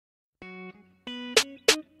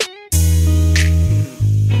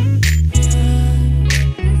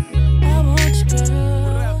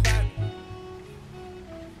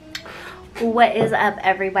What is up,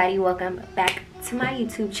 everybody? Welcome back to my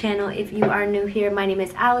YouTube channel. If you are new here, my name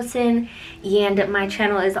is Allison and my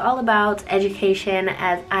channel is all about education,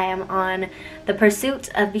 as I am on the pursuit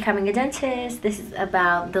of becoming a dentist. This is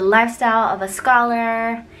about the lifestyle of a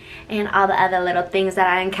scholar and all the other little things that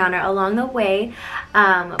I encounter along the way.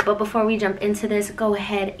 But before we jump into this, go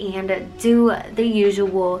ahead and do the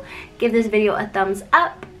usual. Give this video a thumbs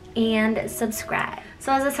up and subscribe.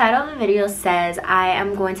 So as the title of the video says, I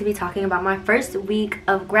am going to be talking about my first week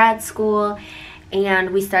of grad school, and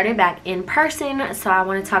we started back in person, so I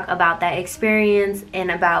want to talk about that experience and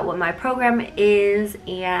about what my program is,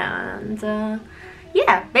 and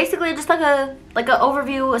yeah, basically just like a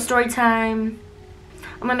overview, a story time.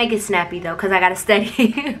 I'm gonna make it snappy though, because I gotta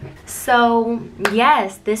study. So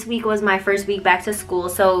yes, this week was my first week back to school.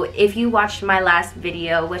 So if you watched my last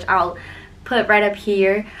video, which I'll put right up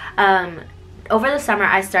here, over the summer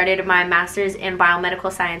I started my master's in Biomedical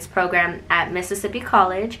Science program at Mississippi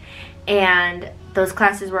College, and those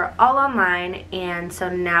classes were all online, and so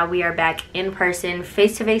now we are back in person,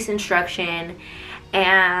 face-to-face instruction.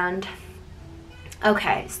 And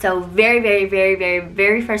okay, so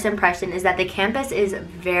very first impression is that the campus is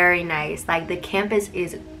very nice. Like, the campus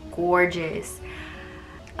is gorgeous.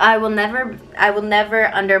 I will never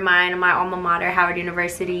undermine my alma mater, Howard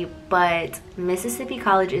University, but Mississippi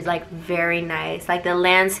College is like very nice. Like, the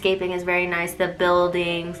landscaping is very nice, the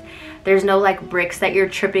buildings, there's no like bricks that you're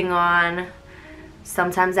tripping on.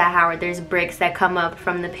 Sometimes at Howard there's bricks that come up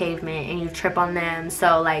from the pavement and you trip on them.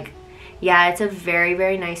 So like, yeah, it's a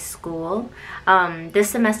very nice school. This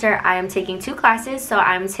semester I am taking 2 classes. So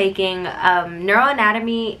I'm taking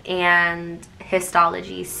neuroanatomy and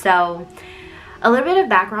histology. So a little bit of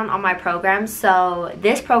background on my program. So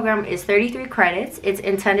this program is 33 credits. It's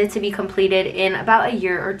intended to be completed in about a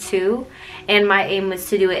year or 2, and my aim was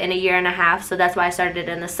to do it in a year and a half. So that's why I started it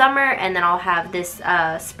in the summer, and then I'll have this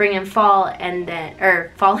spring and fall, and then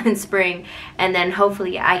fall and spring, and then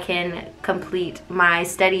hopefully I can complete my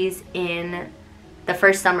studies in the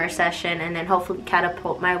first summer session, and then hopefully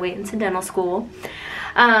catapult my way into dental school.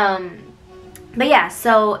 But yeah,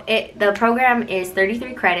 so the program is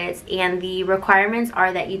 33 credits, and the requirements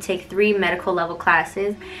are that you take 3 medical level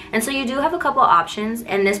classes. And so you do have a couple options,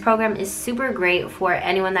 and this program is super great for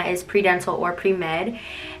anyone that is pre-dental or pre-med.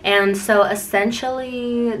 And so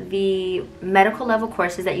essentially the medical level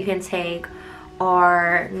courses that you can take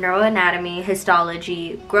are neuroanatomy,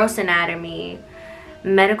 histology, gross anatomy,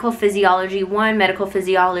 medical physiology 1, medical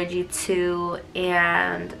physiology 2,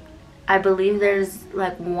 and I believe there's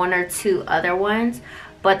like 1 or 2 other ones,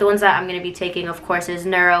 but the ones that I'm going to be taking, of course, is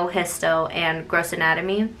neuro, histo, and gross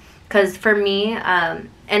anatomy. Because for me, and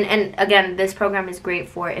again, this program is great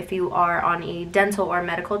for if you are on a dental or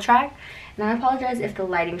medical track. And I apologize if the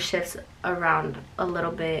lighting shifts around a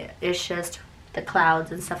little bit. It's just the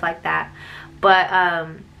clouds and stuff like that. But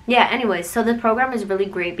yeah, anyways, so the program is really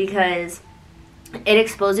great because it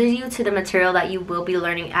exposes you to the material that you will be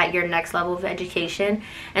learning at your next level of education.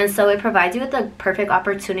 And so it provides you with the perfect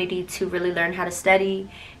opportunity to really learn how to study,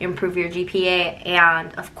 improve your GPA,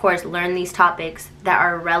 and of course learn these topics that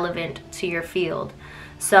are relevant to your field.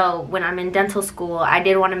 So when I'm in dental school, I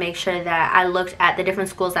did want to make sure that I looked at the different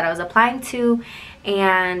schools that I was applying to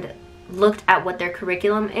and looked at what their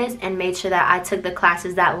curriculum is and made sure that I took the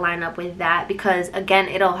classes that line up with that, because again,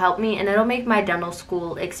 it'll help me and it'll make my dental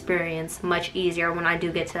school experience much easier when I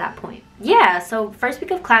do get to that point. Yeah, so first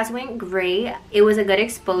week of class went great. It was a good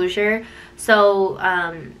exposure. So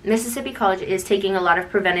Mississippi College is taking a lot of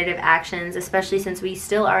preventative actions, especially since we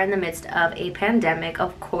still are in the midst of a pandemic,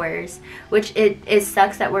 of course, which it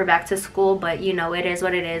sucks that we're back to school, but you know, it is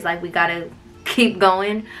what it is. Like, we gotta keep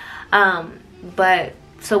going. But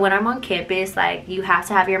so when I'm on campus, like, you have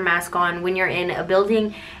to have your mask on when you're in a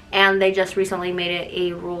building, and they just recently made it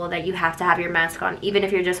a rule that you have to have your mask on even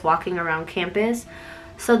if you're just walking around campus.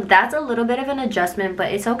 So that's a little bit of an adjustment,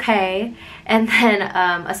 but it's okay. And then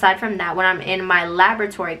aside from that, when I'm in my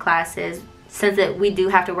laboratory classes, since we do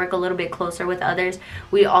have to work a little bit closer with others,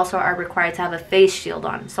 we also are required to have a face shield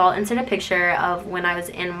on. So I'll insert a picture of when I was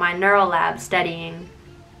in my neuro lab studying.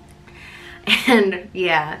 And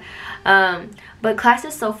yeah, but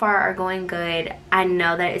classes so far are going good. I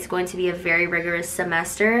know that it's going to be a very rigorous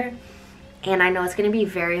semester, and I know it's going to be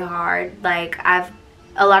very hard. Like,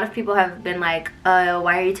 a lot of people have been like,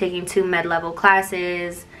 why are you taking 2 med-level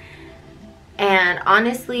classes? And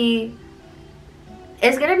honestly,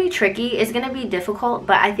 it's going to be tricky. It's going to be difficult,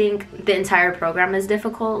 but I think the entire program is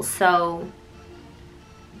difficult. So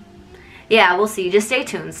yeah, we'll see. Just stay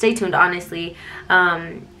tuned, honestly.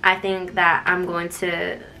 I think that I'm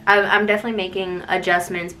definitely making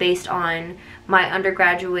adjustments based on my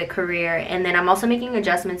undergraduate career, and then I'm also making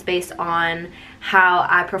adjustments based on how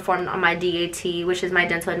I performed on my DAT, which is my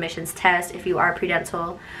dental admissions test if you are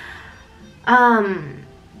pre-dental.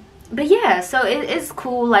 But yeah, so it's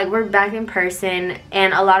cool. Like, we're back in person,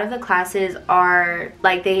 and a lot of the classes are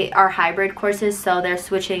like, they are hybrid courses, so they're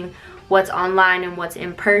switching what's online and what's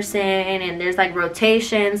in person, and there's like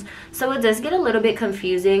rotations, so it does get a little bit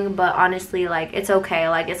confusing, but honestly, like, it's okay,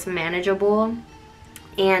 like, it's manageable.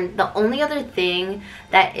 And the only other thing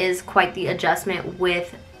that is quite the adjustment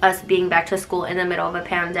with us being back to school in the middle of a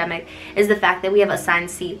pandemic is the fact that we have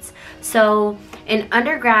assigned seats. So in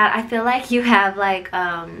undergrad, I feel like you have like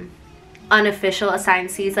unofficial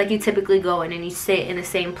assigned seats. Like, you typically go in and you sit in the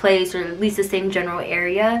same place, or at least the same general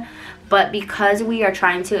area. But because we are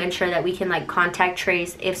trying to ensure that we can like contact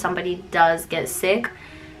trace if somebody does get sick,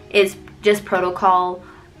 it's just protocol,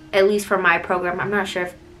 at least for my program. I'm not sure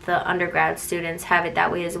if the undergrad students have it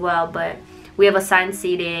that way as well, but we have assigned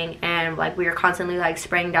seating, and like, we are constantly like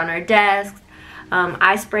spraying down our desks.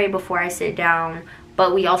 I spray before I sit down,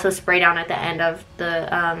 but we also spray down at the end of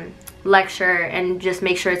the lecture and just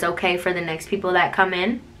make sure it's okay for the next people that come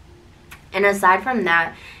in. And aside from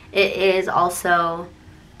that, it is also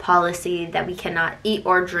policy that we cannot eat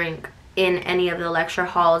or drink in any of the lecture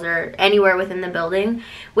halls or anywhere within the building,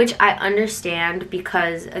 which I understand,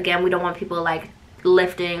 because again, we don't want people like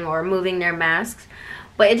lifting or moving their masks.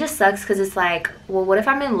 But it just sucks, because it's like, well, what if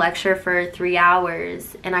I'm in lecture for 3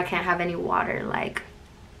 hours and I can't have any water? Like,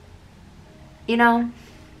 you know?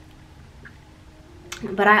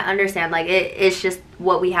 But I understand, like, it's just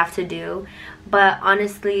what we have to do. But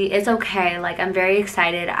honestly, it's okay. Like, I'm very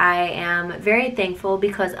excited. I am very thankful,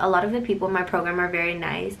 because a lot of the people in my program are very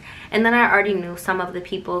nice. And then I already knew some of the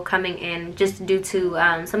people coming in just due to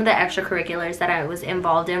some of the extracurriculars that I was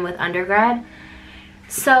involved in with undergrad.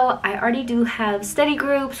 So I already do have study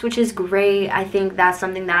groups, which is great. I think that's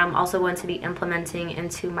something that I'm also going to be implementing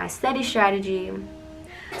into my study strategy.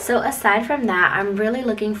 So aside from that, I'm really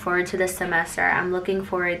looking forward to this semester. I'm looking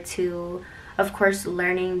forward to, of course,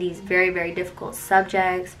 learning these very, very difficult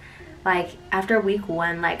subjects. Like, after week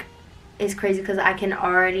 1, like, it's crazy, because I can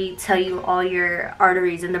already tell you all your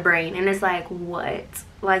arteries in the brain, and it's like, what?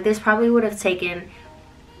 Like, this probably would have taken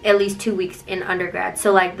at least 2 weeks in undergrad.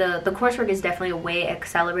 So like, the coursework is definitely way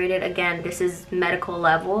accelerated. Again, this is medical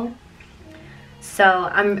level. So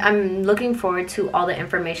I'm looking forward to all the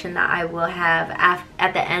information that I will have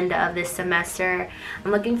at the end of this semester. I'm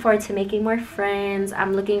looking forward to making more friends.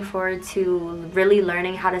 I'm looking forward to really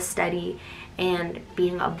learning how to study and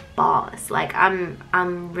being a boss. Like,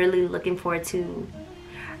 I'm really looking forward to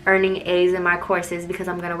earning A's in my courses, because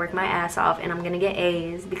I'm gonna work my ass off and I'm gonna get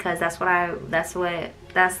A's, because that's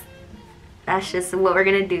just what we're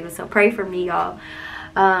gonna do. So pray for me, y'all.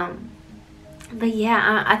 But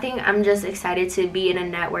yeah, I think I'm just excited to be in a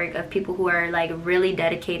network of people who are like really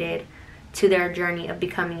dedicated to their journey of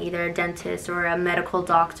becoming either a dentist or a medical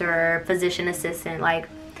doctor or physician assistant. Like,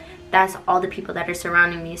 that's all the people that are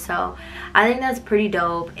surrounding me. So I think that's pretty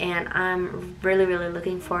dope, and I'm really, really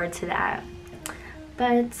looking forward to that.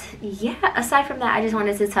 But yeah, aside from that, I just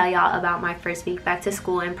wanted to tell y'all about my first week back to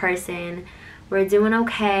school in person. We're doing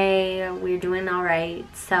okay. We're doing all right.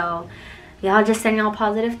 So y'all just send y'all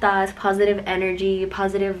positive thoughts, positive energy,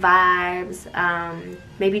 positive vibes.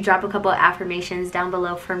 Maybe drop a couple of affirmations down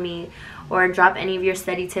below for me, or drop any of your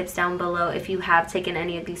study tips down below if you have taken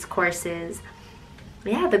any of these courses.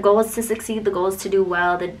 Yeah, the goal is to succeed. The goal is to do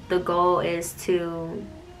well. The goal is to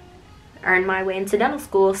earn my way into dental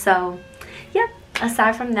school. So yeah,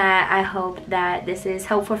 aside from that, I hope that this is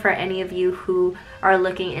helpful for any of you who are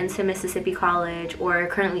looking into Mississippi College, or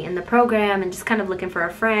currently in the program and just kind of looking for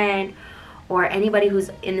a friend, or anybody who's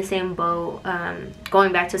in the same boat,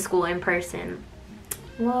 going back to school in person.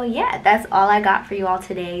 Well, yeah, that's all I got for you all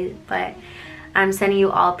today, but I'm sending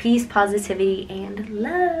you all peace, positivity, and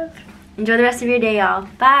love. Enjoy the rest of your day, y'all.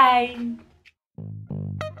 Bye.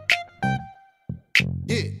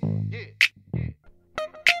 Yeah.